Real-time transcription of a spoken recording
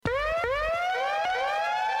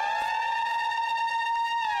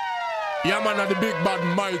Yeah, man, the big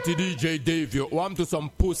bad mighty DJ Dave. You want to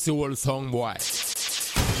some pussy old song, boy.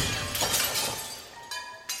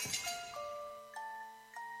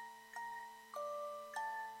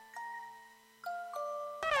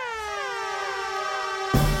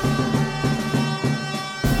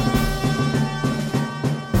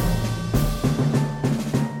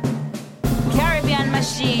 Caribbean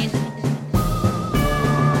machine.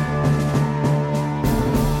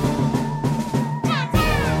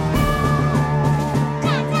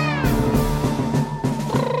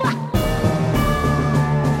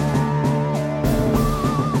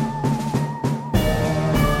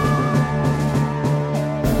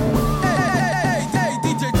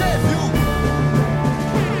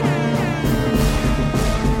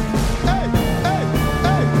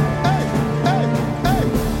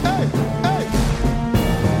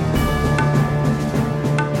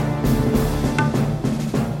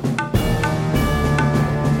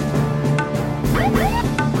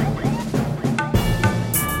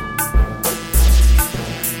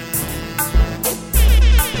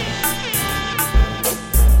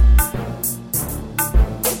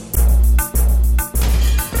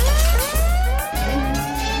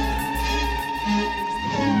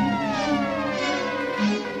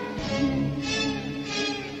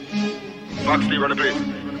 Boxley run the place.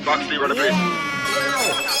 Boxley run the place.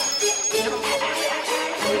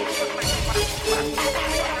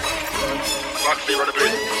 Boxley run the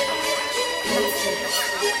place.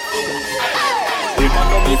 If I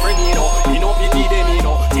know me friend, you know, he no pity them, you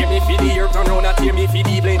know. Take me for the earth, turn round and take me for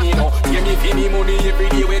the blame, you know. Take me for the money every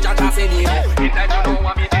day, which I just send, you know. In that you know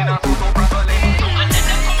what me did, I so properly. And then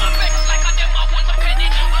them come and vex like a them a want a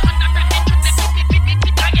penny, you know. And I'm ready to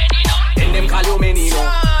them again, you know. Then them call you many, you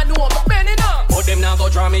know. But them now go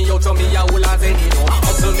draw me out to me a whole a zen, you know.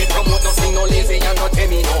 Hustle me promote, no sing no lazy and no tell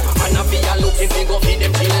me, no. And I feel looking to go feed them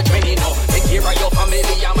children, you know. Take care of your family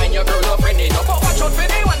and mind your girl or friend, you know. But watch out for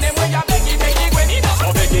the one them when you beggy when you know. So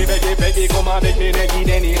beggy, come and make me neggy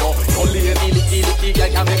then, you know. So lazy, licky, girl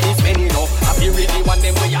can make me spend, you know. I feel really one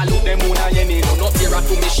them when you look them moon and you know. No tear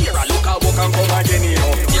to me share, look a walk and come again, you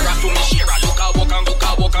know. Tear to me share, look a walk and tear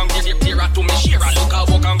to me share, look a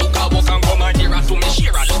walk and come and tear to me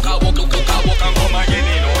share, look a walk and come again,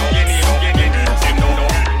 you know. Them no.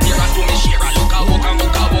 Tear to me share, look a walk and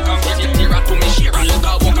tear to me share, look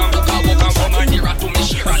a walk and come and tear to me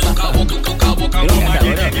share, look a walk and come again.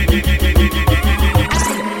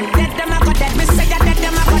 Let them a go dead, me say that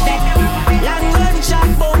them a go dead. Long gunshot,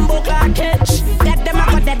 bomb clock catch. Let them a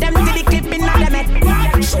go dead, them till the clip in them head.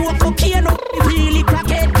 Smoke cocaine, no really crack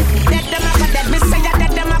it. Let them a go dead, me say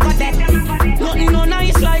that them a go dead. Nothing no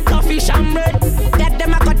nice like coffee and bread. Let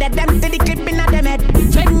them a go dead, them till the clip in them head.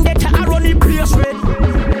 Vendetta a run the place red.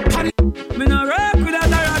 Me no rock with a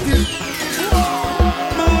narrative.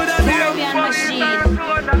 Caribbean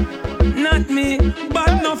machine. Not me,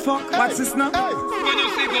 but no fuck. What's this now?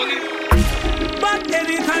 But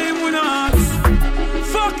anytime we no ask,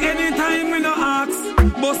 fuck anytime we no ask,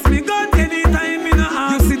 bust me gun anytime we no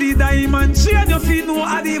ask. You see the diamond chain, you feel no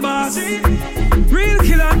a the boss. Real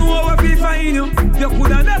killer know what we find you. You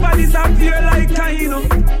coulda never disappear like Kaino.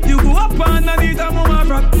 You go up underneath a mama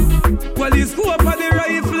rock. Well, it's go up on the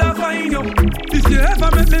rifle and find you. If you ever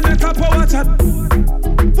make a power chat,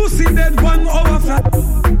 pussy dead 1 hour flat.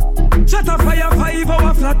 Shut a fire 5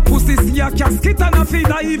 hour flat. Pussy see a casket and a feed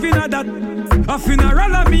dive in a that. A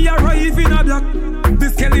funeral and me arrive in a black. The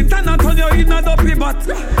skeleton and turn you in a dopey bat.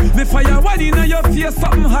 The fire one in your face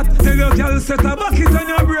something hot. Tell your girl set a bucket on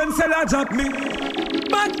your brain cell a drop me.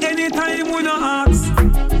 But anytime we no ask,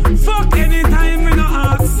 fuck anytime we no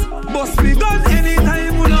ask, bust me gun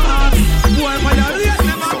anytime we no ask. Boy violate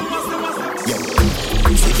them up.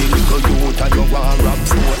 See the little youth and you want rap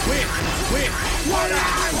foot. Wait, hold on.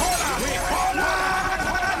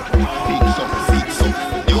 Fix up,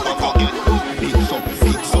 you a forget. Fix up.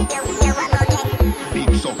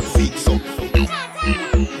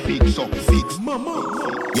 Mama.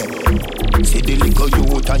 Yeah. See the little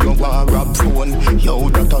youth and you want rap phone. Yo,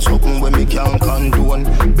 that a something when me can't condone.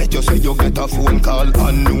 Bet you say you get a phone call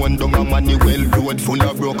unknown. Down a Manuel road full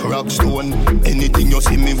of broke rock stone. Anything you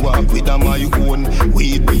see me walk with a my own.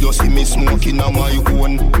 Weed where you see me smoking a my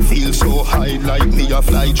own. Feel so high like me a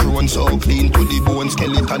fly drone. So clean to the bone,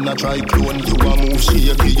 skeleton a try clone. You a move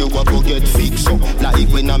shaky, you a go get fixed up. Like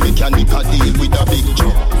when a mechanic a deal with a big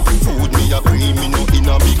job. Food me a cream, me no in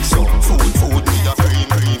a mix up. Food me a cream.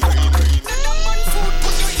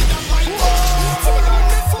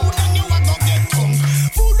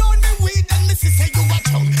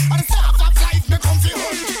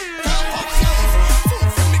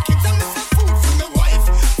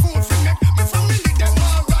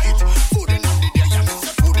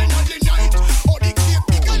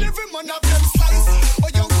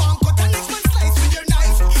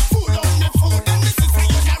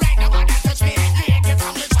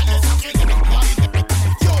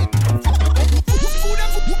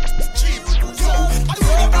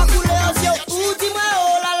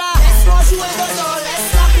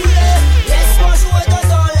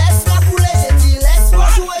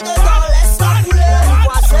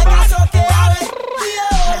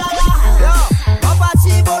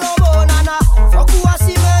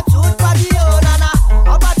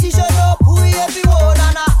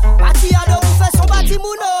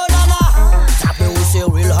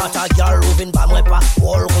 shot a girl roving pa moi pa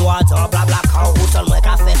all water bla bla car out on moi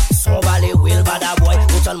café son balai will bad boy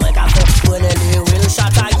out on moi café prenez les will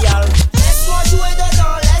shot a girl laisse-moi jouer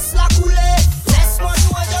dedans laisse-la couler laisse-moi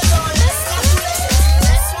jouer dedans laisse-la couler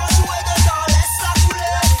laisse-moi jouer dedans laisse-la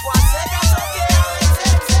couler voici qu'à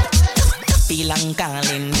Pilang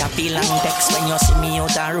calling, tapilang text when you see me out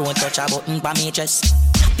the road touch a button pa me chest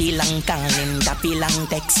tapilang calling, tapilang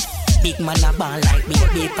text big man a ball like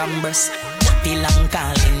big pambers tapilang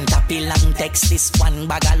calling, tapilang text this one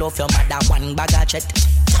bag of love your mother one bag of chat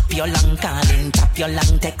tap your long calling, tap your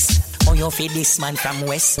long text oh you feed this man from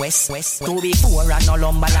west to be poor and no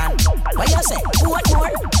lumberland what you say, what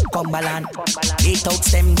more? Cumberland they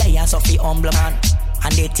talks them there so fi humble man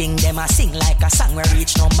and they think them a sing like a song we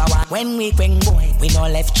reach number one. When we bring boy, we no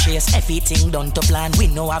left chase, everything done to plan. We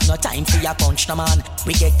no have no time for your punch no man.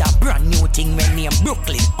 We get a brand new thing when name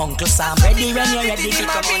Brooklyn. Uncle Sam ready when you're ready to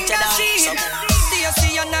come on to down. Do you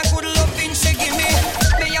see a good loving she give me?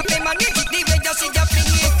 Me a pay my nigga the way that she just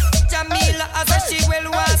fling it. Jamila as a she well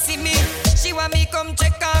want see me. She want me come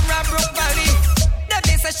check on her Brook Valley. The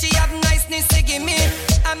place that she have niceness to give me.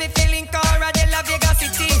 And me feeling Cara de la Vega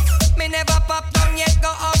City. Me never pop down yet, go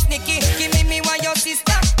off sneaky. Give me one your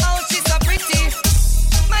sister, oh she's so pretty.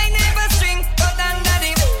 My neighbor string, but under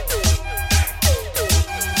the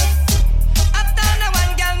after the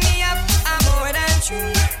one girl me up, I'm more than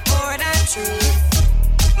true, more than true.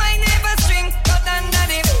 My neighbor string, but under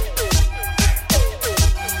the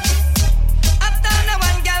after the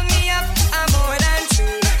one girl me up, I'm more than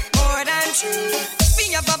true, more than true.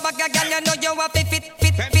 Be a baba girl, you know you have to fit.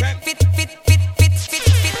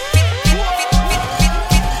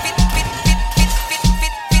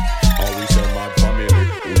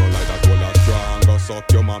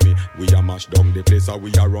 Your mommy, we a mash down the place and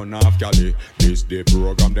we a run off Cali. This the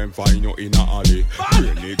program, them find you in a alley.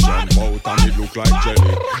 Really jump out and it look like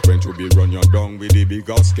jelly. When you be run you down with the big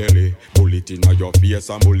ass Kelly. Bullet in your face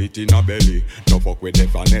and bullet in a belly. No fuck with the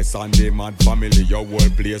finesse and the mad family. Your whole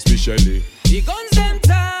place with Shelly. The guns them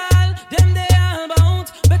tall, them they all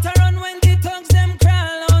bound. Better run when the thugs them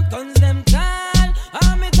crawl out. Guns them tall,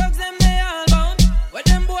 army thugs them they all bound. Where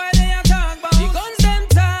them boy they a talk about. The guns them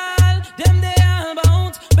tall, them they all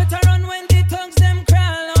bound. Better run when the thugs them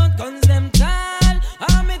crawl out. Guns them tall,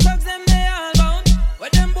 army thugs them they all bound. Where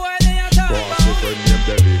them boy they a talk about. Cross the friend named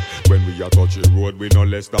Delhi. When we a touch the road, we no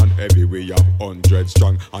less than heavy. We have 100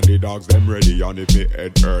 strong, and the dogs them ready. And if me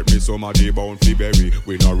head hurt me, somebody bound fi bury.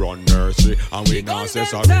 We no run nursery, and we no say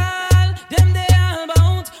sorry. Them they all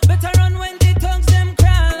bound. Better run when the thugs them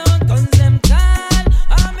crawl out. Guns them tall,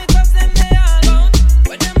 army thugs them they all bound.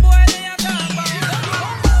 Where them boy they a talk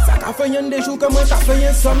about. Ça qu'a fait y'en des jours comme ça fait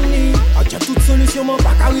y'en somni. A check toute solution, mon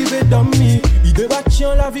pas qu'arriver dans mi. Il débat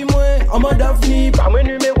chien la vie moi, en mode avenir. Par mes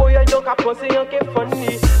numéros y'a donc à penser y'en qu'est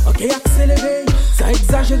funny. Ok accéléré, ça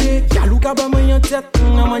exagéré. Galou kaba moi y'en tête,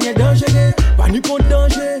 en manière dangereux. Pas ni pour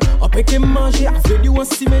danger, on peut que manger. Avec du on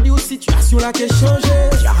si mais du situation là qui change.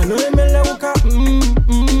 Y'a non aimé là ou ka,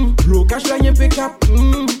 blocage là y'en pécap,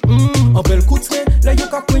 on peut le coûter. Là y'en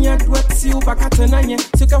ka cognac douette si ou pas qu'à tenir.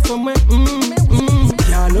 Ce qu'a fait moi,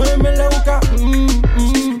 y'a non aimé là ou ka,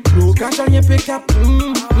 blocage là y'en pécap,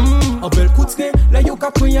 on peut le coûter. Là y'en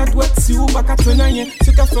ka cognac douette si ou pas qu'à tenir.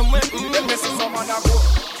 Ce qu'a fait moi,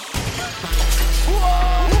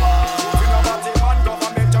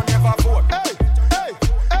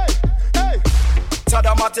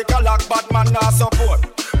 Automatic a lock, bad man nah support.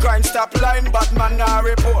 Crime stop line, bad man nah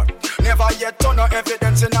report. Never yet turn no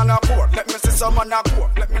evidence in a court. Let me see someone a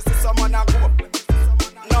court. Let me see someone a court.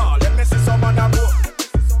 No, let me see someone a court.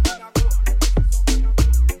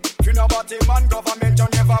 If you know about a man, government you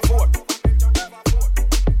never vote.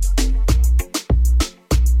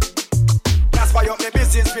 That's why you me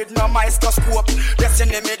business with no microscope.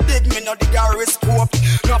 Destiny me dig me no the gyroscope.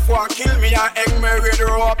 No one kill me and hang me with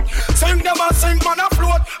rope. Sing them and sing man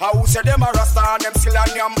afloat. I who say them a rasta and them still a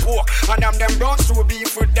damn pork. And them brown stew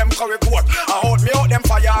beef with them curry goat. I hold me out them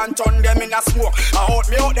fire and turn them in a smoke. I hold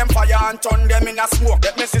me out them fire and turn them in a smoke.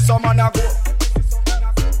 Let me see some man a go.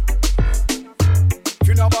 If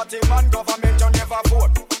you know about a man, government you never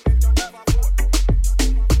vote.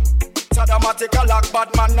 Automatic a lock, bad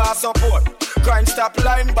man nah support. Crime stop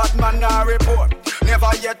line, bad man nah report.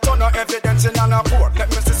 Never yet turn no evidence in a court. Let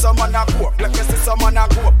me see someone a court. Let me see someone a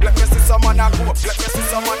court. Let me see someone a court. Let me see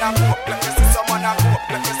someone a court. Let me see someone a court.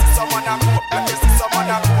 Let me see someone a court. Let me see someone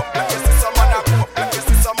a court. Let me see someone a court. Let me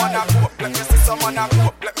see someone a court. Let me see someone a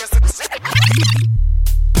court. Let me see.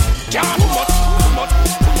 Can't too much, too much,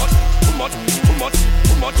 too much, too much, too much,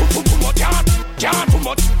 too much, too much. Can't too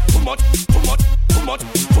much, too much, too much, too much,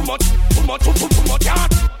 too much, too much, too much.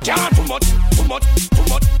 Can't too much, too much, too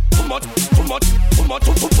much, much, too much, too much,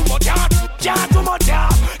 too much, can't too much,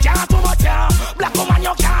 can't too much, black woman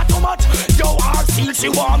you can't too much. Yo, all seal she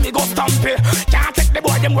want me go stumpy. Can't take the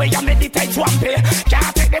boy them way you meditate swampy.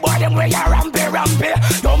 Can't take the boy them way you rampy.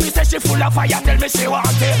 Yo, me say she full of fire, tell me she want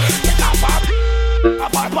it. Take off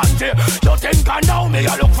her panty. You think I know me,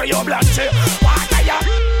 you look for your blanche. What are you?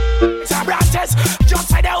 Some branches. Just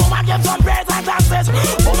say the woman give some praise and taxes.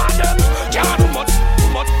 Woman them can't too much, too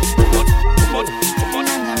much, too much, too much, too much.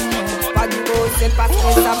 Pas du beau, c'est pas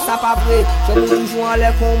ça pas vrai. Je mou toujours en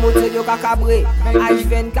l'air qu'on monte yo cacabré.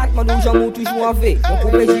 H24, moi nous j'en mou toujours en V. On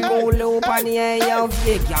coupe j'y qu'on le au panier et en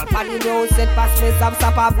vie. Gal pas numéro 7 passe mais ça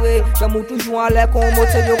pas vrai. Je mou toujours en l'air qu'on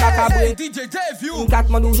monte yo cacabré. DJ Dave 4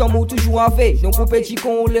 moi nous j'en mou toujours en V. Donc coupe j'y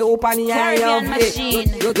qu'on le au panier et en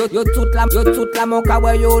vie. Yo toute la mon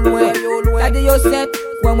kawa yo loin. T'as dit yo 7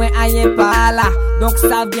 ouais moi aïe pas là. Donc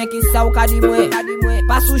ça vient qui ça ou ka di moi.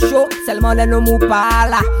 Pas sous chaud, seulement les noms pas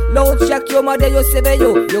là. L'autre check yo mode yo CV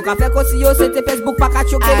yo ka fait aussi yo c'était Facebook pas ka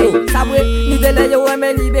choquer yo. Ça vrai, libérer yo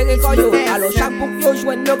mais libérer quand yo. Alors chaque book yo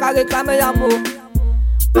joindre yo ka réclamer amour.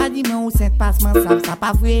 Pas dit mais où cette passement ça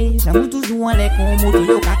pas vrai. J'aime toujours en les con moto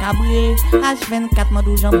yo cacabré. H24 moi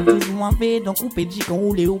j'aime toujours en fait. Donc ou pédi qu'on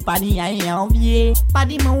roule ou pas ni rien envier. Pas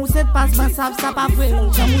dit mais où cette passement ça pas vrai.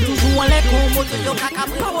 J'aime toujours en les con moto yo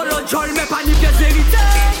cacabré. Parole jol mais pas ni pièce vérité.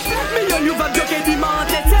 Million you va bloquer du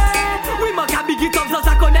m'entêter. Oui mon cabigi top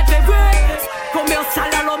ça connaître les vrais. Commercial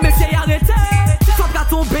alors mais c'est arrêté. Faut pas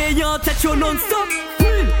tomber en tête yo non-stop.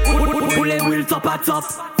 Roule will top à top.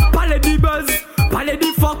 Parlez du buzz. Parlez du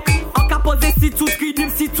fuck, en cas posé si tout dim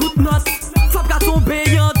si tout note. Faut pas tomber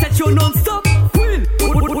en tête yo non-stop.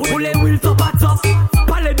 Will top à top.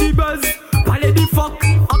 Parlez du buzz, parlez du fuck,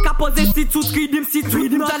 en cas posé si tout dim si tout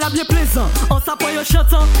note. T'as la bien plaisant, en s'appoint yo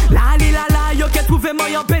chantant. La yo qu'est trouvé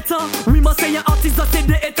moyen béton. Oui moi c'est un artiste dans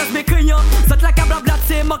CD et t'as mes criants. Zot la câble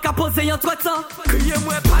blaté, mon cas posé en 3 temps. Criez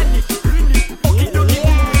moi panique, unique, okidoki.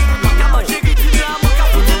 Mon cas manger ritine là, mon cas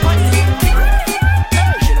foutu panique.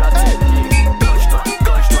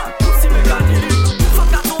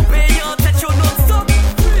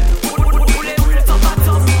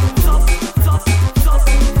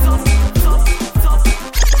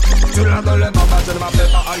 Dans le baba, je ne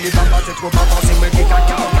m'appelle pas Ali Baba, c'est trop pas pensé, mais qui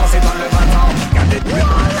caca, quand c'est dans le bâtard. Regardez-moi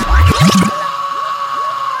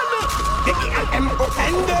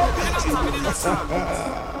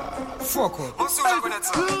Fuck off.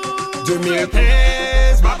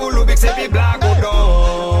 2013, Baboulou, Big c'est blague au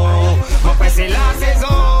dos. Mon frère c'est la saison.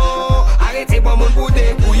 Arrêtez bon mon bout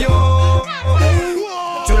des bouillons.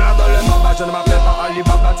 Tu l'as dans le baba, je ne m'appelle pas Ali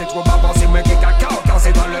Baba, c'est trop pas pensé, mais qui caca, quand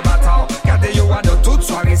c'est dans le bâtard. Regardez yo à de toute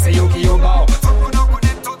soirée, c'est yo qui au bord. Tout le monde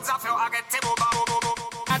connaît toutes affaires, arrêtez vos barres.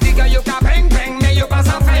 I think you can bang bang, mais yo pas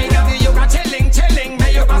ça fait. I think you can chilling,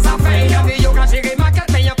 mais yo pas ça fait. I think you can gérer ma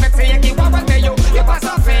quête, mais yo fait c'est qui va pas yo pas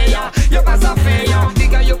ça fait, yo pas ça fait. I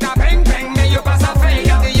think you can bang bang, mais yo pas ça fait. I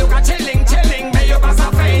think you can chilling, mais yo pas ça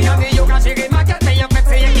fait. I think you can gérer ma quête, mais yo fait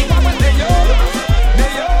c'est qui va pas yo.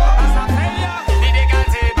 Mais yo pas ça fait, ni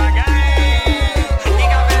dégager bagaille, ni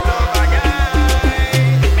gaver no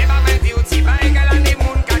bagaille. Mais pas me dire tu vas égaler les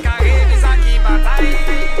moun cacaré, les ça qui bataille.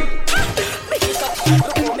 Make it up,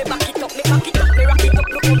 me back it up, me rock it up,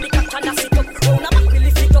 look how me katana sit up. Round a back, me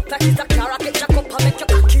lift it up like it's a car. Get jack up and make your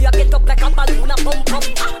cocky get up like a balloon a pump up.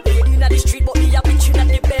 Lady inna the street, but me a bitch inna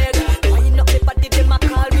the bed. Wind up me body, them a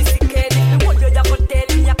call me sickhead. The whole you a go tell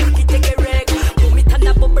me a cocky take a reg. Boom it and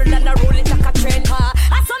a bubble and a roll it like a trend. I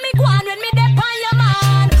saw me go on when me dep on your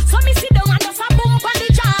man. So me sit down and just a boom pon the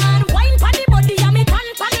chan. Wine pon the body and me tan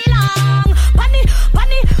pon the long. Pon the. I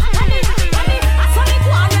saw me go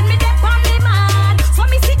on when me dep on me man. So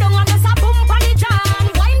me sit down and just a boom pon the chan.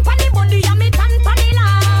 Wine pon the body and me tan pon the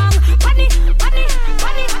long. Pon the.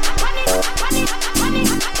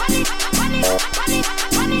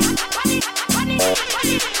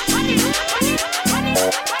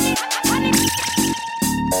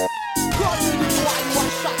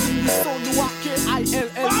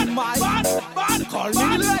 Call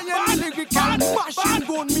me lion, lyrical machine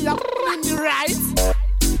gun, me a in the right.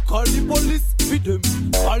 Call the police with them,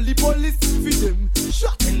 call the police with them.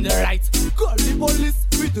 Shot in the right. Call the police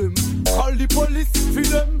with them, call the police with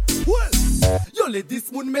them. Well, yo let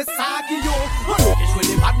this moon me sagi yo. Look at when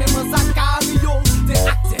they bad me masakari yo. They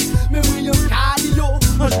acting, me when you cardio.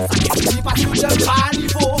 Sagi pas tout le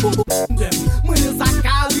panivo. Them when you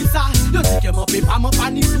sakari sa. Yo think you m'appelle pas mon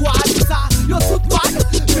panique quoi ça. Yo tout bad,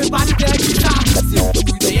 me bad guitar. Si on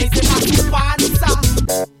trouve des c'est pas tout panique ça.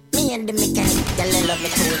 Me and the mechanic, tell her love me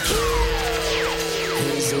coach.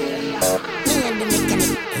 Me and the mechanic,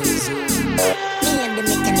 me and the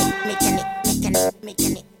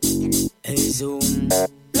mechanic. Hey zoom.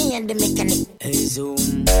 Me Me and the mechanic. Hey, zoom.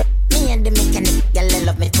 Me and the mechanic. Girl,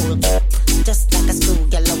 love me full grip. Just like a screw,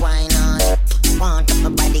 girl, a wine on it. Want up my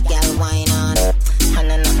body, girl, wine on it.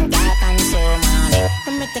 And I nothing got console, man.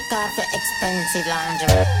 Let me take off your expensive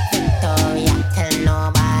lingerie. Victoria, tell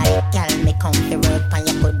nobody. Girl, me come to work on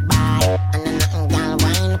your goodbye. And I nothing got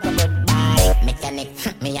wine up a goodbye. Mechanic,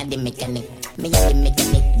 me and the mechanic. Me and the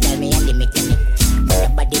mechanic, girl, me and the mechanic. When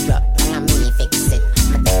your body broke, and me fix it.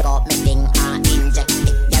 Me take out me thing and inject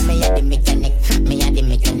it. Girl, me and the mechanic. Me and the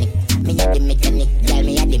mechanic. Me and the mechanic, girl,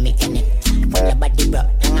 me and the mechanic. When your body broke,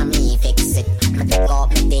 and me fix it. Me take out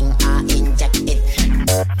me thing and inject it.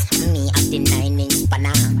 Me at the 9-inch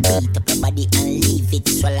spanner. Beat up your body and leave it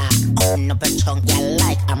swallow. Open up a trunk, girl,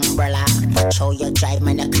 like umbrella. Watch how you drive,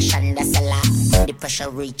 man, a cushion the cellar. When the pressure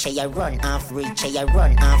reach, you run off, reach, you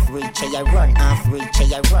run off, reach, you run off, reach,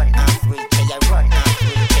 you run off, reach, you run off, reach, you run off,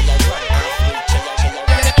 reach, you run off.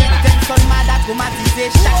 Sol malade automatisé,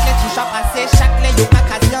 chaque lait touche à passer, chaque lait yo pas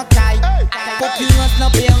casé en caille. Concurrence non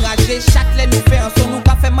peut enrager, chaque lait nous fait un son, nous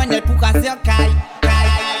pas fait manuel pour casser en caille.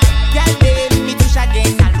 Gardez, mi touche à gain.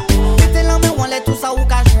 Mettez l'homme on lait tout ça ou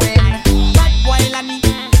qu'à joindre. Bad boy l'ami,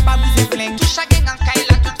 pas bouger flingue. Touche à gain en caille,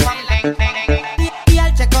 là tout femme bang.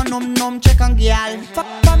 Yal check en nom, check en gyal.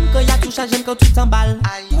 Femme que y'a touche à j'aime quand tout s'emballe.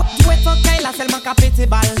 Jouet en caille, là seulement qu'à péter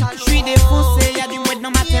balle. J'suis défoncé, y'a du mouette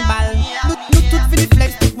dans ma timbale. Nous toutes fini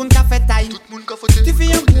flex, tout le monde qu'a fait taille. Tu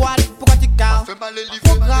fais un boîte, pourquoi tu carres?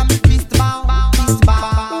 Programme, piste bar.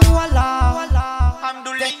 Voilà.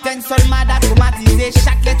 Ten sol malade automatisé,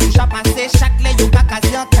 chaque lait touche à passer, chaque lait yo pas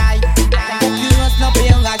casé en caille. Concurrence non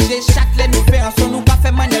peut enrager, chaque lait nous fait un son, nous pas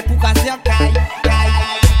fait manuel pour casser en caille.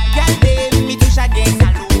 Gardez, mi touche à gain.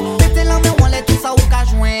 Mettez l'homme on lait tout ça ou qu'à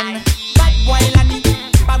joindre. Bad boy l'ami,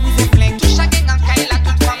 pas bouger flingue. Touche à gain en caille, là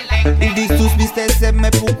tout femme bang. Ils disent tous Mr. SM,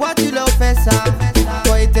 mais pourquoi tu leur fais ça?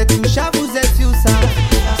 Toi et tes touches à vous êtes sur ça.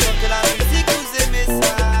 On chante de la musique, vous aimez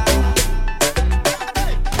ça.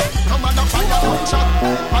 Come on, fire gunshot,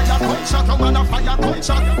 fire gunshot, come on, fire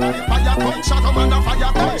gunshot, fire gunshot, come on,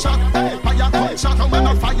 fire gunshot, fire gunshot, come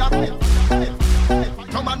on, fire.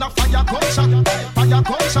 Come on, fire gunshot, fire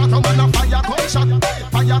gunshot, come on, fire gunshot,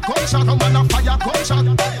 fire gunshot, come on, fire gunshot,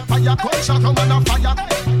 fire gunshot, come on, fire.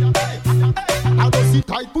 I don't see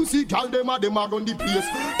tight pussy, girl, them a run the place.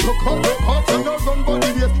 Look out, you no run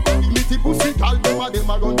body waist. Litty pussy, girl, them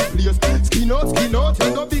a run the place. Skin out, you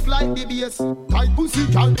no big like the bass. Tight pussy,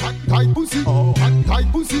 girl, tight pussy,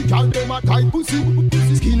 tight pussy, girl, them a tight pussy.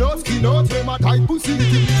 Skin out, them a tight pussy.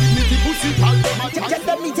 Litty pussy, girl, them a tight. Just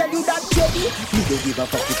let me tell you that, Jody. Me don't give a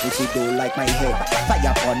fuck if pussy don't like my head. Fire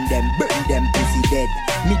upon them, burn them pussy dead.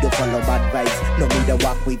 Me don't follow bad vibes, no me don't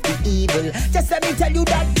walk with the evil. Just let me tell you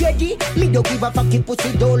that, Jody. Me don't give a fuck if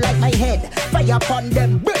pussy don't like my head. Fire upon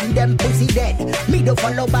them, burn them pussy dead. Me don't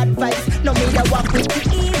follow bad vibes, no me don't walk with the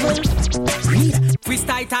evil.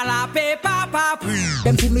 Freestyle à la paix, papa.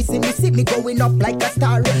 Them see me going up like a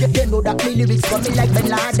star. They know that me lyrics for me like Ben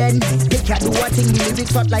Laden. They can't do a thing, me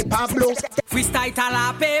lyrics hot like Pablo. Freestyle à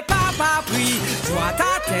la paix, papa, puis je vois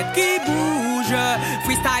ta tête qui bouge.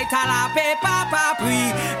 Freestyle à la paix, papa,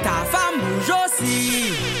 puis ta femme bouge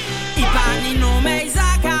aussi. Il parle non mais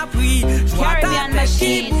Isaac a pris. Je vois ta tête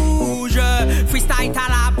qui bouge. Freestyle à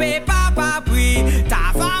la paix, papa, puis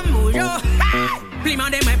ta femme bouge. Pliment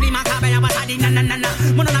des mains, pliment cabelle, y'a pas ça dit nanana.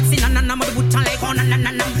 Mon nom c'est nanana, mon bout de temps les cons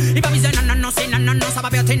nanana. Il pas besoin nanana, c'est nanana, ça va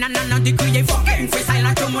perdre nanana. Du coup, il faut qu'une freestyle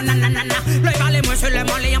à tout mon nanana. Le parler, moi,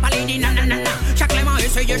 seulement les en parler dit nanana. Chaque léman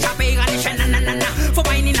essaye d'échapper à l'échelle nanana. Faut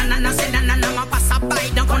pas une nanana, c'est nanana, ma passe à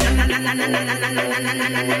bail donc on nanana.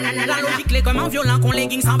 La logique, les comme un violent, qu'on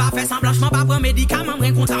leggings sans bas fait semblant. J'm'en pas prendre médicament,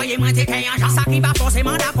 m'en contrarié, m'en t'es qu'un genre. Ça qui va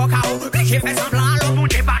forcément d'accord, carreau. J'ai fait semblant, alors bon,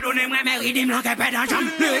 j'ai pas donné, moi, mais ridim, l'enquête pète un jambe.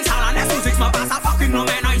 Le ça la laisse sous X, m'en passe à fucking non,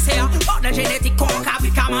 mais non, il sait, bordel génétique, con,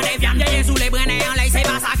 cabri, commandé, viande, y'a sous les brenets, en l'air, c'est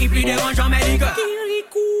pas ça qui plus dérangeant, mais dit que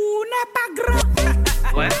Kirikou n'est pas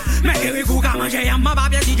grand. Ouais. Mais Kirikou, qu'a mangé, y'a m'a pas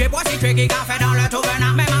bien si j'ai pas si tu es qui qu'a fait dans le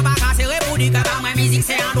tournant. Mais m'a pas cassé, pour dire que par ma musique,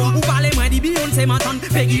 c'est un droit. Ou parler, moi, dit Bion, c'est mon ton,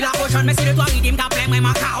 Peggy la prochaine, mais si le toi, ridim, qu'a plein, moi,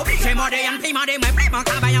 m'a qu'a obligé, moi, y'en pis, m'a des, moi, pris, mon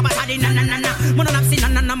cabane, y'a pas ça dit nanana. Mon nom, c'est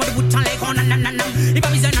nanana, mon bout de temps, les cons, nanana. Il pas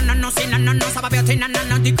besoin, nanana, c'est nanana, ça va perdre,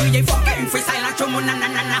 nanana. Du coup, il faut qu'une freestyle à tout mon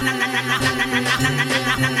nanana.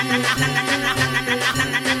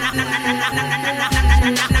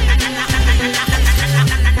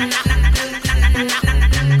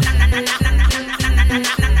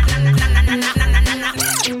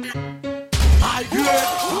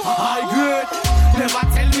 I good. Never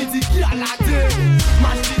tell me the girl I did.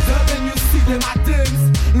 Match the dub and you see them at things.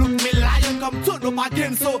 Look me lion come turn up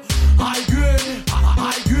again. So I good.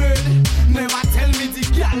 Never tell me the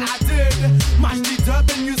girl I did. Match the dub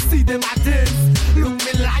and you see them at things. Look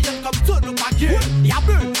me lion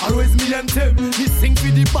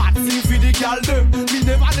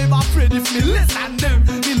dead if me listen them.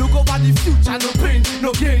 Me look over the future, no pain,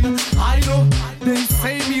 no gain. I know, they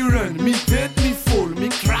say me run, me dead, me fall, me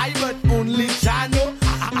cry, but only Jah know.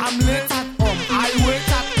 I'm late at home, I wait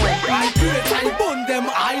at home, I great, I burn them,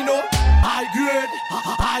 I know. I grade,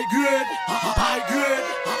 I grade, I grade,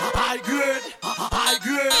 I grade, I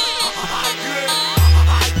grade, I grade.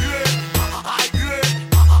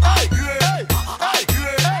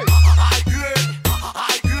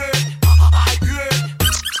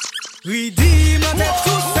 Redeem avec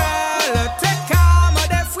tout seul, t'es calme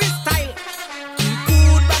des freestyle. Qui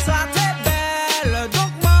coûte pas ça t'es belle,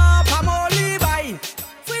 donc m'en pas mon libay.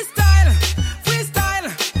 Freestyle, freestyle,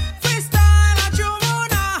 freestyle à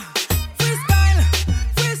Jumuna. Freestyle,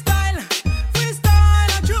 freestyle, freestyle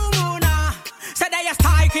à Jumuna. C'est d'ailleurs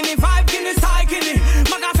style qui n'est vibe, qui n'est style qui n'est.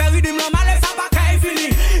 Ma café redeem le mal et ça pas qu'à fini.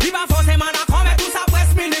 Il va forcément d'accord mais tout ça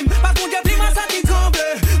presse minime. Parce qu'on dit plus ma santé tremble,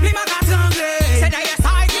 plus ma carte tremble. C'est d'ailleurs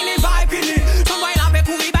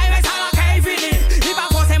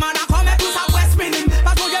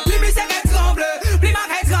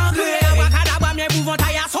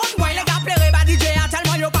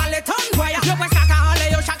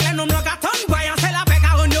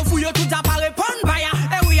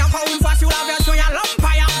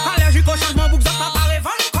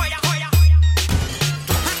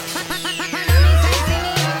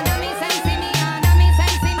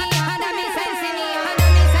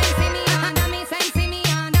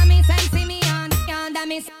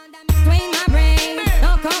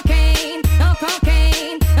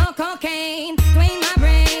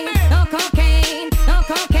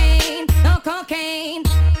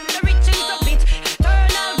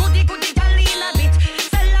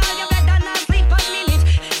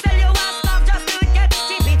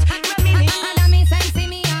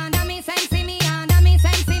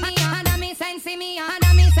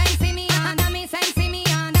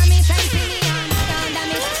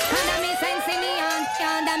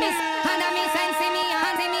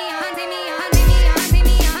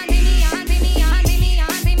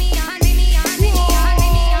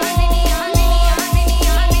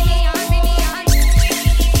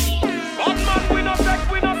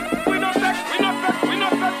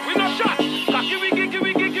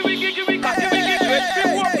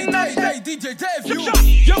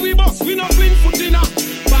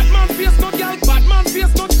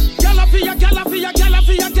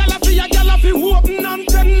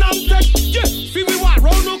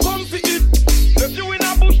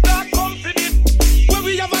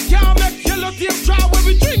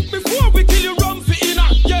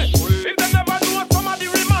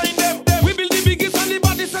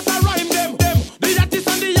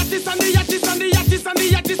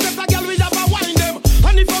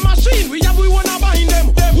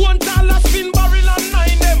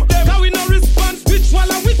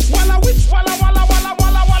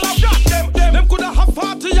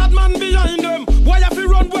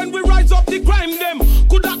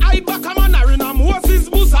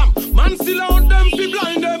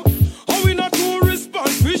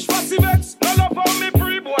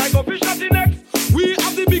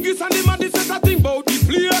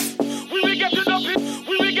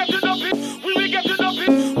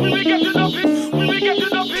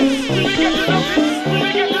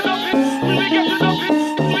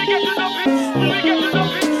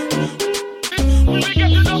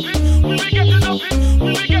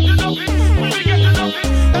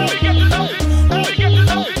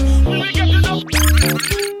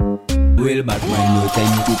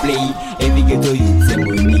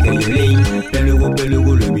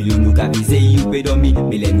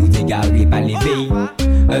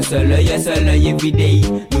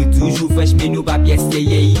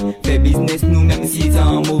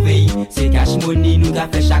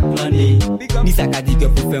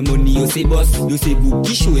c'est boss, yo c'est vous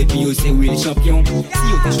qui chaud et puis yo c'est real champion. Si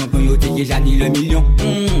yo t'es champion, yo t'es déjà ni le million.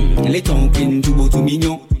 Les tons clean, tout beau, tout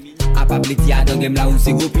mignon. A pas blé à dans game là où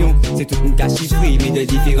c'est gros pion. C'est tout une cache chiffrée, mais de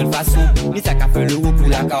différentes façons. Mais ça qu'a fait l'euro pour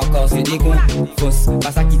la corps, c'est des cons. Fausse,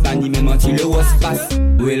 pas ça qui pas ni même anti le was passe.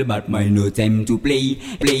 Well, but my no time to play,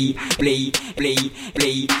 play, play, play,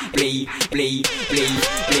 play, play, play, play, play,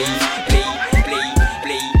 play.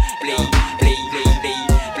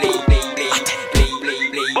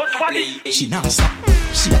 She not stop.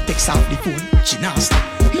 She a text off the phone. She not stop.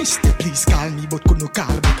 Mister, please call me, but could no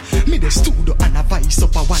call back. Me the studio and a voice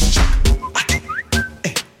up a one track.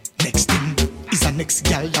 Hey, next thing is a next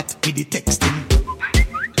girl that me the texting.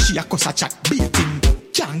 She a cuss a chat beating.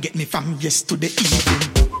 Can't get me from yes to the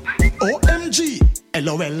evening. OMG,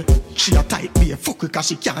 LOL. She a type me a fuck cause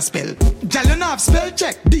she can't spell. Girl you not have spell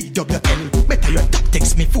check DWL. Better your tap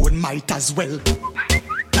text me phone might as well.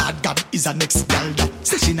 God is a next gal that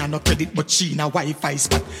say she nah no credit but she na Wi-Fi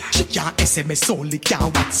spot. She can't SMS only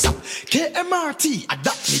can't WhatsApp. KMRT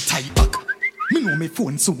adapt me type back. Me know me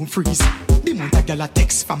phone soon freeze. The month a gal a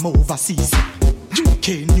text from overseas.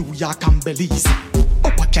 UK, New York and Belize.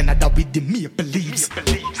 Upper Canada with the maple leaves.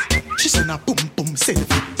 She send a boom boom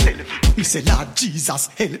selfie. Me say Lord Jesus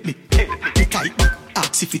help me. Me type back,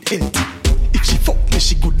 ask if it healthy. If she fuck me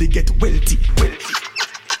she good they get wealthy.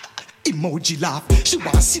 Emoji laugh. She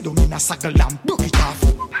wanna sit down in a circle and broke it off.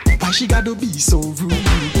 Why she gotta be so rude?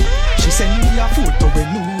 She send me a photo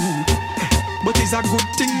when nude. But it's a good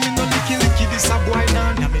thing me no licky this a boy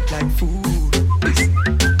now nah, it like food.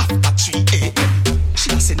 After 3 a.m.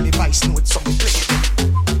 she send me voice notes on play.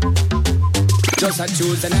 Just a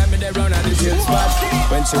choose and I'm in the round at the chill spot.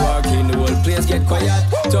 When she walk in, the whole place get quiet.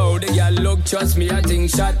 So the girl look, trust me, I think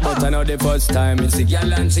shot. But I know the first time it's the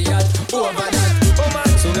girl and she hot. Over that, oh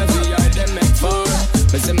man, soon as we are them make four.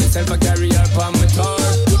 Me see myself a carry her on my tour.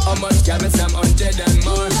 How much can me some 100 and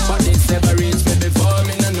more? But it's never reached me before,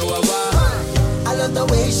 me no know a war. I love the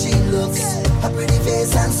way she looks. Her pretty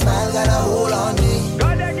face and smile got a hold on me.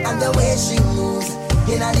 And the way she moves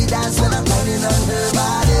in the dance when I'm pounding on her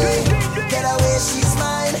body. Get away, she's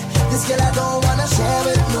mine. This girl I don't wanna share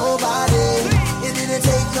with nobody. It didn't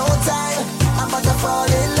take no time. I'm about to fall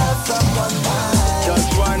in love from one time.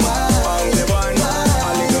 Just one, only one,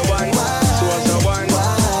 only the one. She was the one.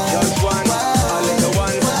 Just one, only the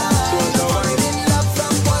one. She was the one.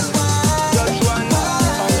 Just one,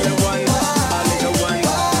 only one, only the one.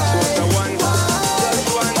 She was the one.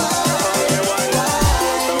 Just one, only one. She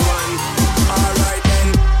was the one. All right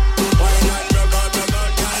then. Why not rock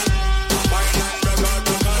out, girl? Why not rock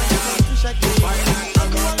out, girl? Why not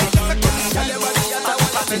rock out, girl? Tell your body that I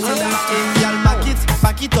want to see that. Girl,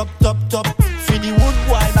 back it up, top, top. Feel the wood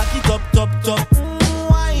boy, back it up, top, top.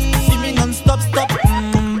 See me non-stop, stop.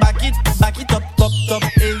 Back it up, top, top.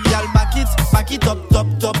 Hey, girl, back it up, top,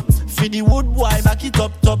 top. Feel the wood boy, back it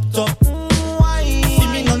up, top, top. See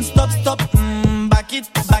me non-stop, stop. Back it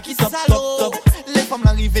up, top, top. Les femmes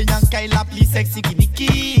l'arrivée, y'en caille la plus sexy qui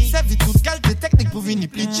niki. Serve de toute qualité technique pour venir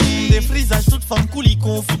plichi. Des frisages, toutes femmes coulis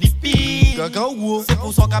qu'on fout des pieds. Gaga ou c'est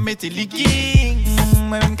pour ça qu'à mettre leaking.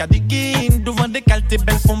 Même qu'à des guines, devant des qualités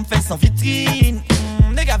belles femmes fait sans vitrine.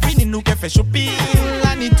 Nègres vini nous qu'elle fait shopping.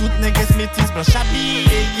 L'année toute nègres métis blanche habillée.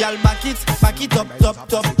 Et y'a le back it up, top,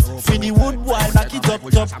 top. Fini wood boy, back it up,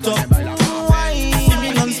 top, top. See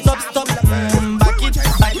me non-stop, stop. Back it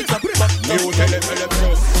up, top, top.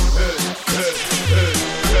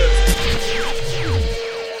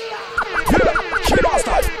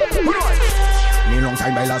 Me long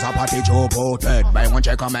time baila sa party Joe Potet. Bay one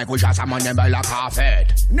check on my couche sa money baila café.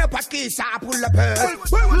 Ne pas qui ça pour le peu.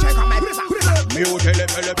 Check on my prisa. Me au télé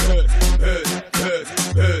le peu.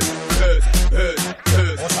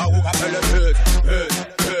 On sa ou ka le peu.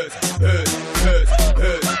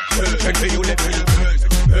 Check for you le peu.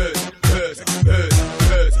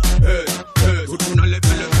 Tout le monde le peu.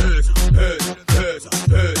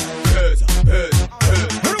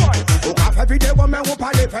 Everyday woman who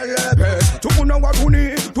party for the best. Tout le monde va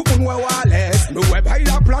goûter, tout le monde va l'aise. Nous ouais pas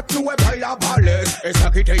la plate, nous ouais pas la balèze. Et ça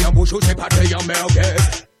qui t'est en bouche, c'est pas t'es en merguez.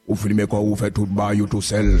 Ou filmez quoi, ou fait tout bas, you tout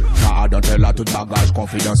seul. Ça a dentelle là, tout bagage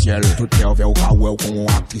confidentiel. Tout nerveux au cas où qu'on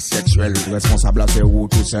actrice sexuelle. Responsable à c'est où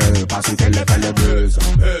tout seul. Parce que t'es fait le buzz.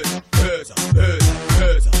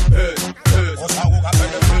 On s'en ou qu'a fait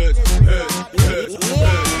le buzz.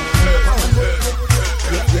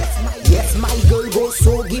 Yes, my girl go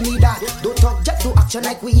so give me that. Don't talk, just do action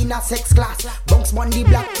like we in a sex class. Bounce on the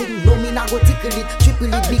black thing, no me nah go tickle it,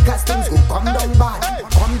 triple it because things go come down bad.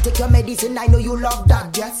 Come take your medicine, I know you love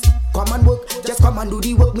that. Yes, come and work, just come and do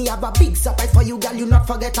the work. Me have a big surprise for you, girl, you not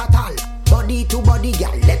forget at all. Body to body,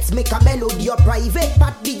 girl, let's make a melody. Your private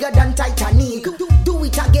part bigger than Titanic. Do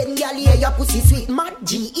it again, girl, yeah, your pussy sweet. Mad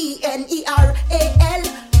General.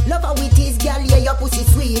 Love how it is, girl, yeah, your pussy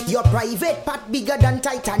sweet. Your private part bigger than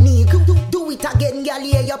Titanic. Do it again, girl,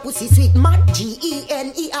 yeah, your pussy sweet. Mad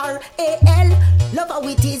General. Love how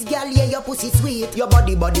it is, girl, yeah, your pussy sweet. Your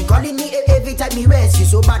body calling me every time me rest. You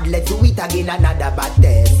so bad, let's do it again, another bad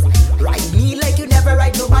test. Ride me like you never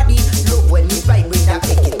ride nobody. Love when we find with that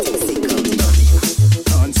make it sick.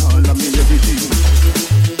 Dance all of me everything.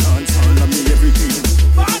 Dance all of me everything.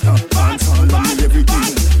 Dance all of me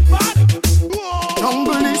everything.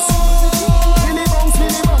 Jungle is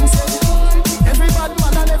Billy bounce, every bad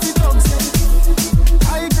man and every dog say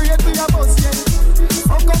I create with a buzz, yeah.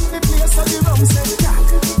 Fuck up the place for the rum, say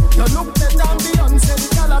you look better than Beyonce.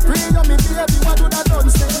 Y'all a pray you me baby, what would I done,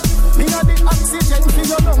 say me a the oxygen for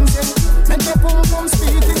your lungs, yeah. Make your pum pum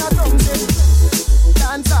speed in a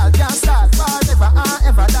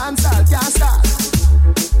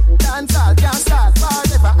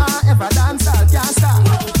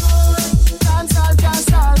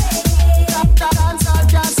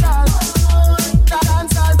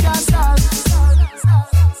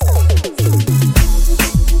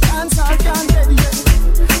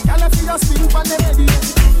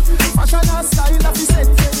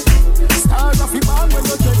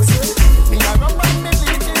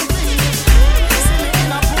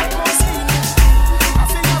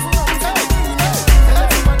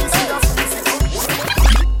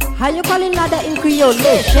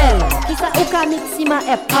l'échelle. Qui ça ou ka mixi ma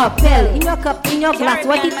appel. In your cup, in your glass,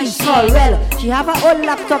 what it is sorrel. She have a old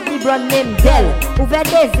laptop, the brand name Dell. Ouvert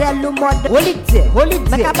des ailes, le mode holiday.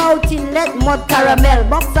 Make about in let mode caramel.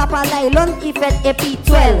 Box up a nylon, effet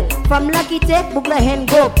EP12. From la quitte, boucle hen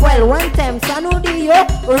go poil. One time, ça nous dit yo,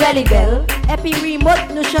 really belle. Epi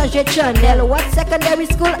remote, nous changer channel. What secondary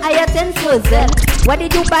school, I attend Frozen. What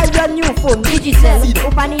did you buy your new phone, Digicel?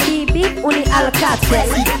 Open the beat, uni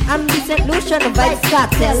Alcatel. I'm the St. Lucian Vice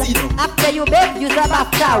Cartel. After you babe, use up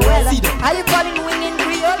after well. Are you calling winning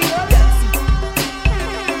Rio?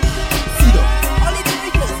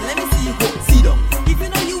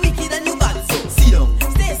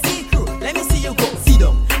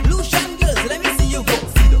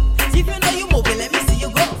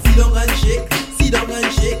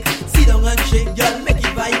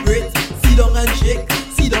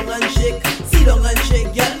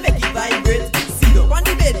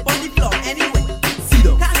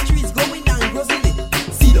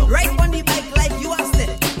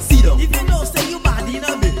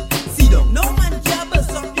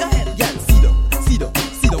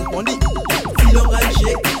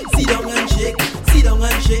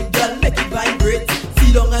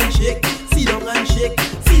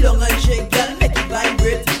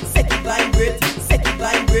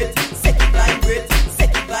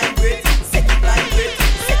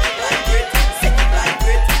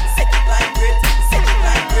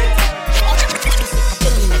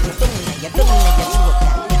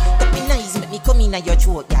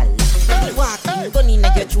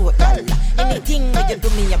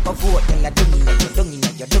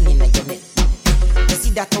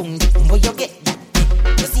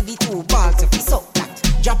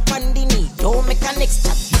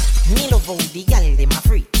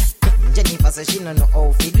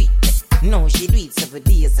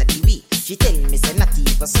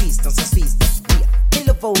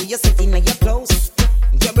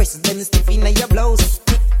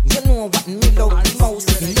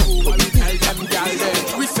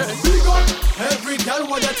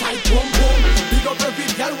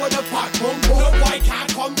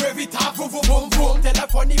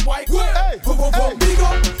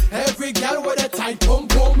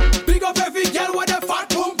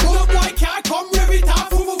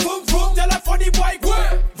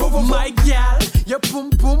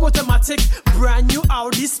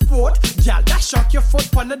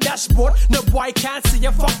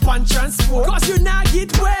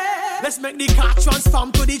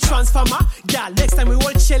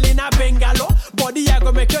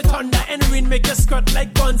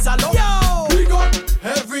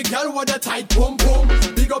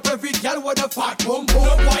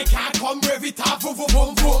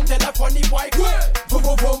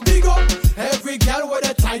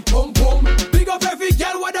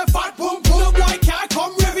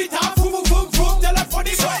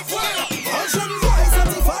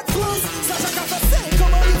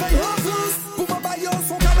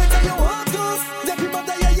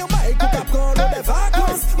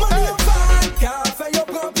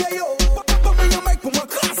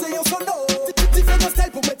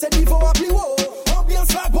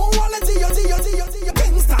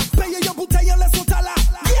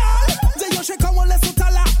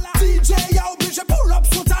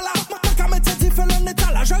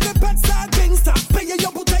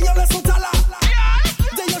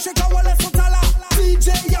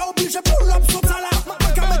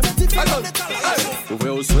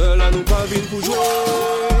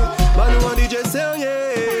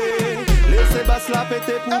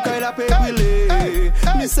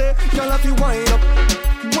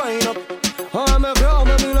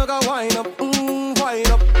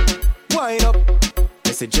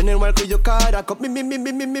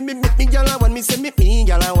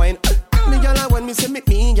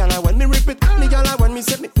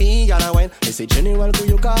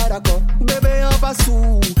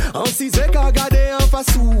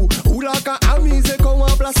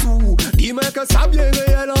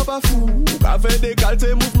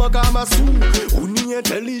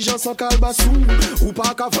 Ou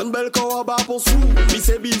pas qu'à faire une belle corps bas pour sous. Mi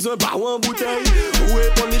c'est besoin pas en bouteille. Ou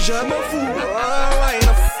est pour les je m'en fous. Wine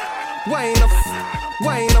up, wine up,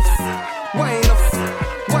 wine up, wine up,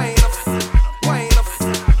 wine up, wine up,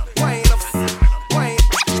 wine up, wine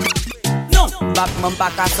up. Non, Batman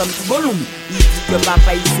pas qu'à son petit volume. Il dit que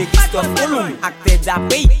papa il c'est Christophe Colomb. Acteur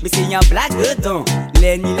d'appel, mais c'est un blague dedans.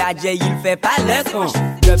 Lenny la J, il fait pas le con.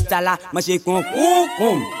 Club tala, manger con.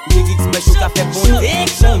 Lyrics me chou fait bon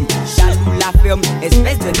décom. Chalou la ferme,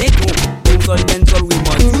 espèce de décon. Benzol, oui,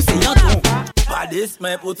 moi tout c'est un ton. Pas des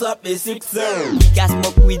semaines pour taper succès. Il casse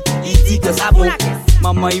mon weed, il dit que ça bon.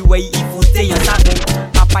 Maman, il foutait un savon.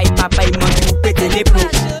 Papa, il m'a dit péter les plombs.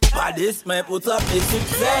 Pas des semaines pour taper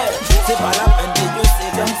succès. C'est pas la peine de Dieu,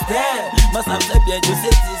 c'est gangster. Moi ça me fait bien, Dieu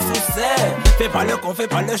c'est succès. Fais pas le con, fais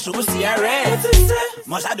pas le show, si arrête.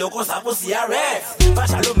 Moi j'adore qu'on ça pour si arrête. Pas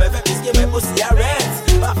jaloux, mais fais pisquer, mais pour si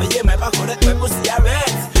arrête. Pas payer, mais pas connaître, mais pour si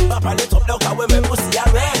arrête. Pas parler trop de l'eau, mais pour si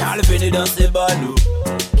arrête. Car venez dans ces balous.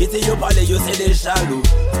 Quitter yo parler, yo c'est des jaloux.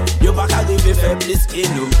 Yo pas qu'à rêver, fait plus que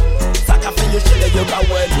nous. Ça qu'a fait yo chez yo pas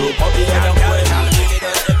ouais, yo. Pas bien dans quoi, venez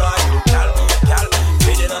dans ces balous. Calme,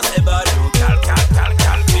 venez dans ces balous.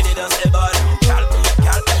 Calme, venez dans ces balous.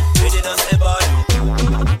 Calme, venez dans ces balous.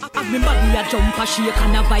 Me body a jump a shake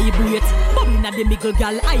and a vibrate. Bobby na the middle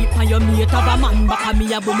gal, hype on your mate. Have a man back a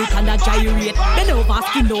me a bummy can a gyrate. Bend over,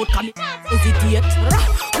 skin out, come hesitate.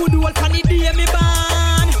 Good old funny day me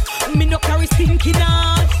ban. Me no carry stinking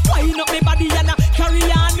on. Wine up me body and a carry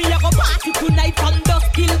on. Me a go party tonight from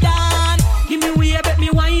dusk till dawn. Give me way, bet me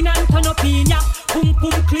wine and turn up in ya. Pum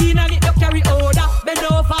clean and it no carry odor. Bend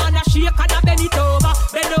over and a shake and a bend it over.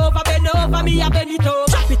 Bend over, me a bend it over.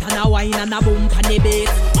 Chop it and a wine and a boom pan the bass.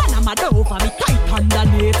 Man a mad over me tight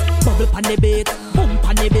underneath. Bubble pan the bass, boom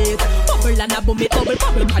pan the bass. Bubble and a boom it bubble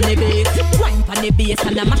pan the bass. Wine pan the bass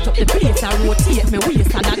and a mash up the place. I rotate me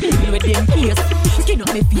waist and a deal with them case. Skin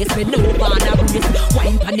up me face with no band a brace.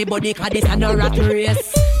 Wine pan the body 'cause this a no rat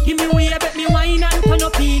race. Give me way, bet me wine and turn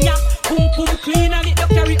up in ya. Pum clean and it no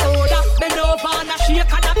carry odor. Bend over and a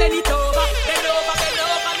shake and a bend it over. Bend over, me.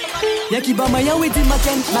 Y'a qui bat mayan ou dit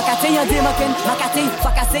maken. Makate y'a des maken. Makate,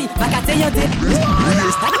 fakase, makate y'a des.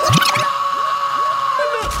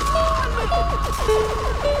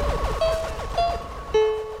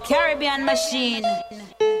 Caribbean machine.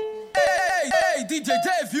 Hey, DJ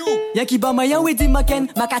Dave, you. Y'a qui bat mayan ou dit maken.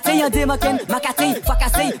 Makate y'a des maken. Makate,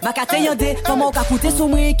 fakase, makate y'a des. Comment qu'a coûté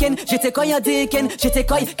son week-end. J'étais quoi y'a des ken. J'étais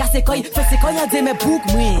quoi, casse quoi, fais quoi y'a des mes boucs,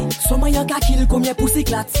 moi. Soit moyen qu'a kill combien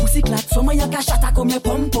poussiclate. Soit moyen qu'a chata combien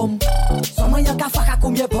pom-pom. Soit moyen qu'a faka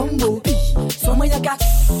combien bombo. Soit moyen qu'a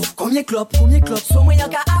combien clop. Soit moyen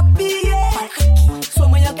qu'a habillé. Soit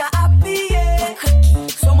moyen qu'a habillé.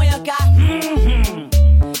 Soit moyen qu'a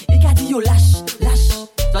et qu'a dit yo lâche.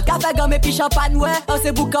 Soit qu'a fait gomme et puis champagne ouais.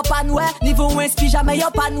 C'est bouc en panne ouais. Niveau 1 ski jamais y'a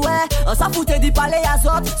panne ouais. On s'en foutait d'y parler à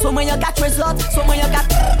zot. Soit moyen qu'a tuer zot. Soit moyen qu'a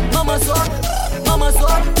maman zot. Maman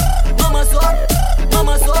zot. Maman zot.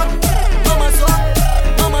 Maman zot. Maman zot.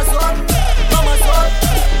 Maman zot. Maman zot.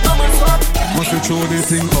 Maman zot. Must we throw this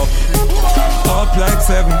thing up like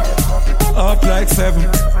 7, up like 7.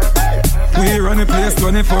 We run the place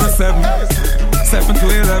 24/7, 7 to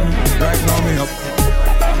 11. Right now me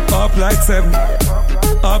up like 7,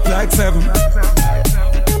 up like 7.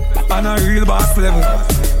 On a real boss level,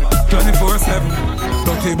 24/7.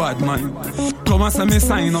 Dirty bad man, come and send me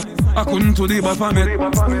sign up. I couldn't do the baphomet.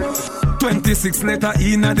 26 letter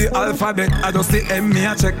in the alphabet. I just say M me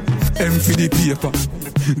a check. M for the paper.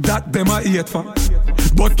 That them a hate for.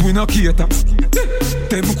 But we no cater.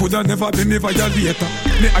 Them coulda never be me violator.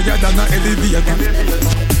 Me higher than a elevator.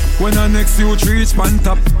 When the next youth reach pan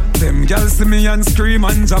top, them gals see me and scream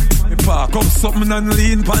and jump. Me park up something and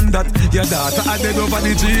lean pan that. Your daughter a dead over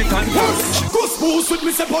the G-Con. Goose boost with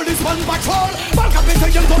me say policeman patrol. Back up into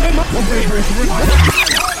your government.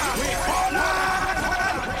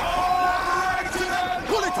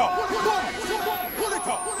 Pull it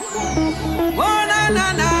up. Oh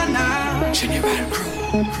na. General Crew.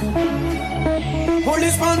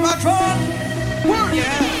 Policeman patrol. Yeah.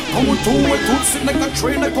 Come to it, tout c'est like a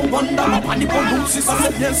train like a wonder. Ma panique pour nous, c'est ça,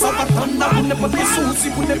 c'est bien ça, va t'en avoir. Vous n'êtes pas des soucis,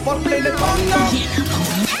 vous n'êtes pas plein de thunder.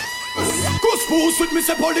 Goose boost with me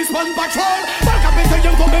say policeman patrol. Back up into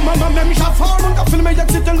your government, ma même j'affole. On t'a filmé y'a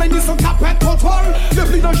que c'était l'année sur tapette contrôle. Le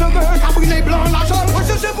plus dangereux, cabriolet blanc, la jaune. Moi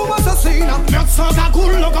j'ai pour m'assassiner. Merde sans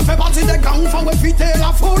cagoule, donc on fait partie des gangs, faut éviter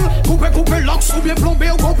la foule. Couper l'ox ou bien plomber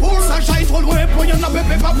au copoule. Ça j'aille trop loin pour y'en a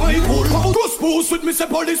bébé, pas pour y coule. Goose boost with me say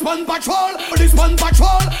policeman patrol. Policeman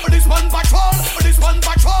patrol. Policeman patrol. Policeman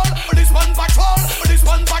patrol. Policeman patrol.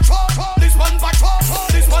 Policeman patrol. Policeman patrol.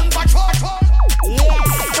 Policeman patrol.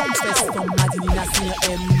 Comme Madinina c'est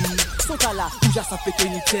un M. Son cas là, tout já sans péter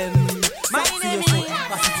ni thème. Si yo son,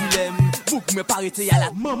 pas si tu l'aimes. Bouk me parité à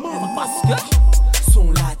la maman. Parce que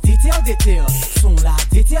son la déter. Son la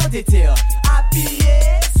déter. Habillé.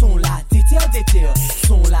 Son la déter.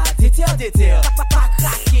 Son la déter. Pas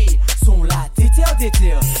craqué. Son la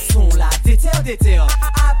déter. Son la déter.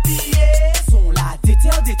 Habillé. Son la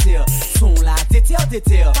déter. Son la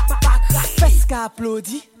déter. Pas craqué. Fesse qu'a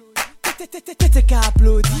applaudi. Tete qu'a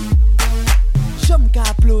applaudi. Chum qu'a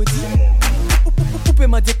applaudi. Poupée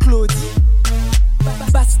m'a dit Claudie.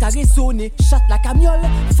 Basse qu'a résonné, chatte la camiole.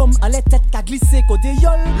 Femme en les têtes qu'a glissé qu'au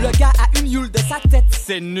déyole. Le gars a une yule de sa tête.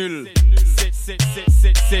 C'est nul.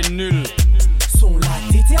 C'est nul. Sont là,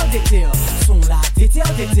 déter. Sont là, déter.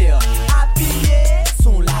 Habillés.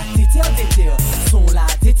 Sont là, déter. Sont là,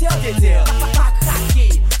 déter. Pas craqué.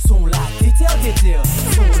 Sont là, déter.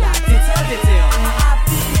 Sont là, déter.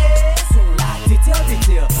 Habillés. Sont là,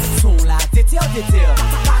 déter. Sont là, déter.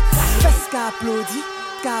 Pas craqué. Parce qu'applaudit.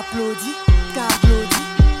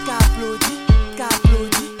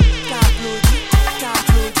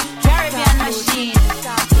 Caribbean machine.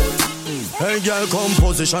 Hey girl, come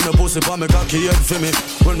position your pussy pa me cocky head for me.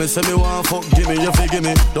 When me say me want fuck, give me you fi give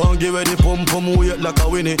me. Don't give it the pum wait like a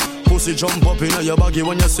winnie. Pussy jump up inna your baggy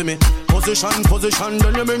when you see me. Position,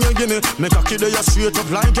 then you bring you give me. Me cocky there you straight up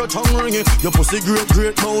like your tongue ringing. Your pussy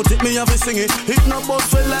great mouth, it me have to sing it. Hit no bust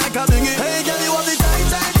feel like a dingy. Hey girl, you have the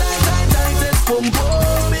tightest pum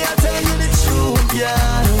pum. Me I tell you the truth,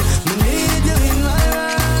 yeah. Me need you in my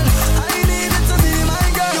world. I need it to be my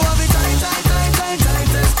girl. You have the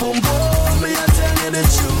tightest pum pum. The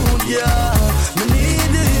truth, yeah. Me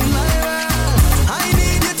need you in my world. I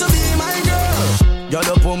need you to be my girl. Got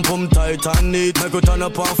the pum tight and neat. Make it turn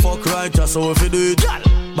up and fuck right. That's how if you do it.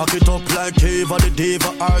 Back it up like Eva the diva.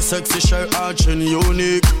 Our sexy shirt arching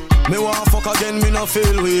unique. Me want fuck again, me no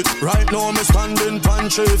feel weak. Right now me standing pan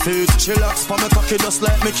 3 feet. Chillax for me cocky just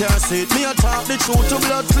like me can't see it. Me a talk the truth to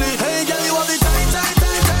blood fleet. Hey girl, you have the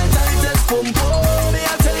tightest pum pum. Me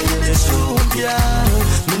a tell you the truth, yeah.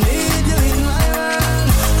 Me need you in my world.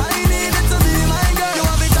 I need it to be my girl. You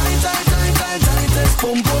have the tightest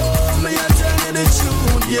pum pum. Me a tell you the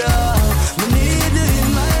truth, yeah. Me need you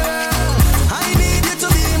in my world. I need you to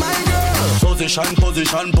be my girl. Position.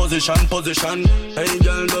 Hey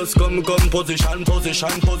girl, just come position. Hey girl, just come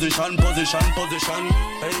position.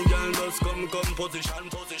 Hey girl, just come.